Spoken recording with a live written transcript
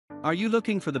Are you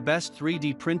looking for the best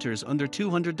 3D printers under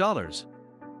 $200?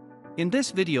 In this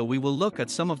video we will look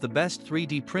at some of the best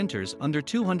 3D printers under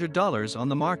 $200 on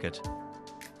the market.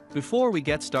 Before we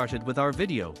get started with our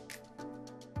video,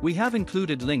 we have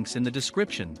included links in the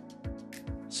description,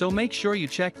 so make sure you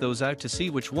check those out to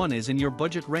see which one is in your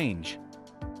budget range.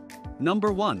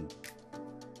 Number 1.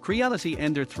 Creality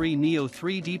Ender 3 Neo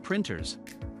 3D Printers.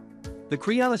 The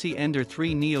Creality Ender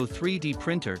 3 Neo 3D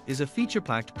printer is a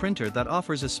feature-packed printer that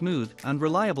offers a smooth and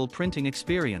reliable printing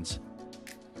experience.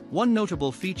 One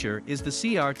notable feature is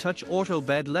the CR Touch Auto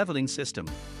Bed Leveling System.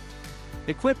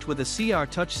 Equipped with a CR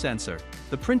Touch sensor,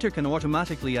 the printer can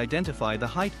automatically identify the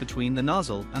height between the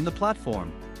nozzle and the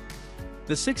platform.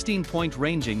 The 16-point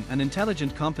ranging and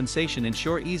intelligent compensation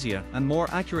ensure easier and more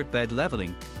accurate bed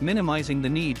leveling, minimizing the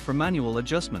need for manual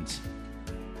adjustments.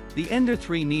 The Ender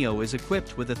 3 Neo is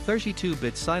equipped with a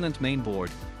 32-bit silent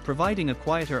mainboard, providing a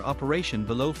quieter operation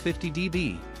below 50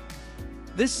 dB.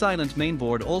 This silent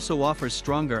mainboard also offers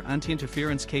stronger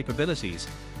anti-interference capabilities,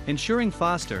 ensuring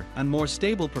faster and more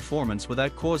stable performance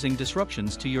without causing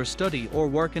disruptions to your study or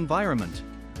work environment.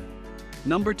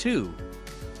 Number 2.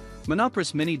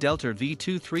 Monoprice Mini Delta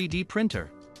V2 3D Printer.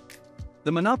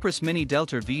 The Monoprice Mini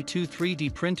Delta V2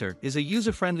 3D printer is a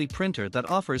user-friendly printer that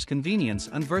offers convenience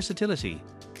and versatility.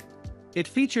 It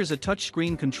features a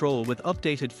touchscreen control with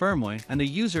updated firmware and a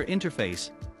user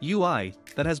interface (UI)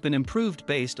 that has been improved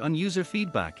based on user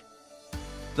feedback.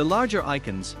 The larger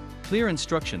icons, clear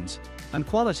instructions, and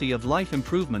quality of life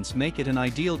improvements make it an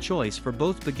ideal choice for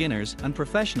both beginners and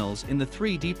professionals in the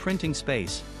 3D printing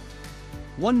space.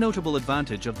 One notable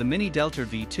advantage of the Mini Delta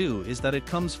V2 is that it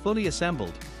comes fully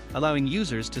assembled, allowing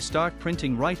users to start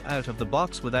printing right out of the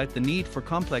box without the need for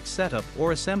complex setup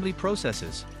or assembly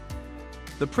processes.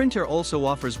 The printer also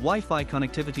offers Wi-Fi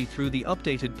connectivity through the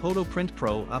updated Polo Print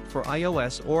Pro app for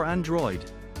iOS or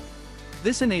Android.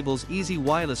 This enables easy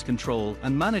wireless control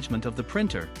and management of the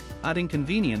printer, adding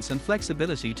convenience and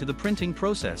flexibility to the printing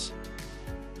process.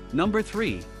 Number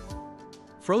 3.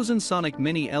 Phrozen Sonic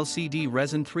Mini LCD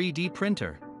Resin 3D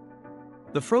Printer.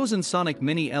 The Phrozen Sonic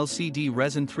Mini LCD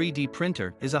Resin 3D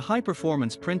Printer is a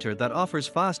high-performance printer that offers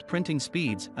fast printing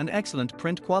speeds and excellent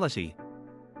print quality.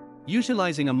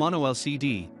 Utilizing a mono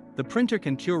LCD, the printer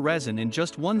can cure resin in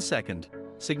just 1 second,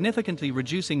 significantly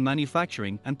reducing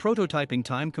manufacturing and prototyping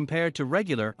time compared to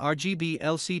regular RGB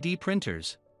LCD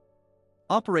printers.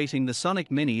 Operating the Sonic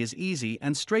Mini is easy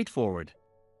and straightforward.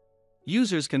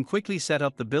 Users can quickly set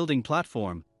up the building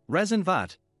platform, resin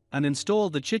vat, and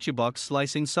install the Chichibox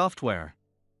slicing software.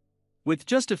 With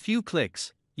just a few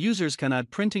clicks, users can add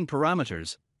printing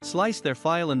parameters, slice their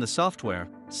file in the software,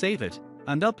 save it,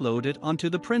 and upload it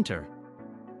onto the printer.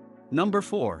 Number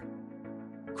 4.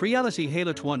 Creality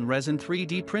Halot-One Resin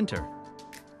 3D Printer.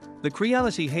 The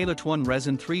Creality Halot-One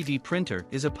Resin 3D Printer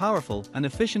is a powerful and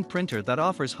efficient printer that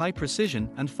offers high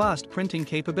precision and fast printing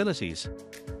capabilities.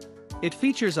 It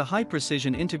features a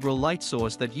high-precision integral light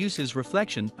source that uses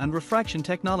reflection and refraction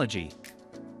technology.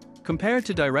 Compared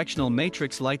to directional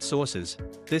matrix light sources,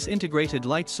 this integrated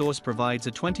light source provides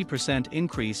a 20%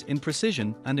 increase in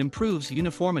precision and improves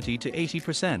uniformity to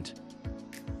 80%.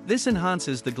 This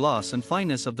enhances the gloss and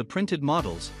fineness of the printed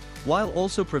models, while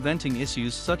also preventing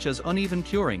issues such as uneven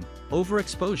curing,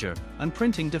 overexposure, and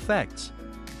printing defects.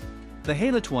 The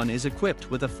Halot-One is equipped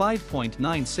with a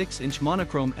 5.96-inch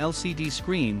monochrome LCD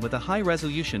screen with a high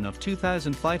resolution of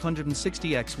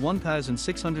 2560 x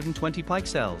 1620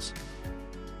 pixels.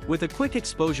 With a quick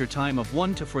exposure time of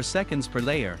 1 to 4 seconds per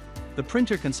layer, the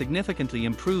printer can significantly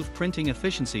improve printing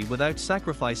efficiency without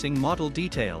sacrificing model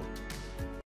detail.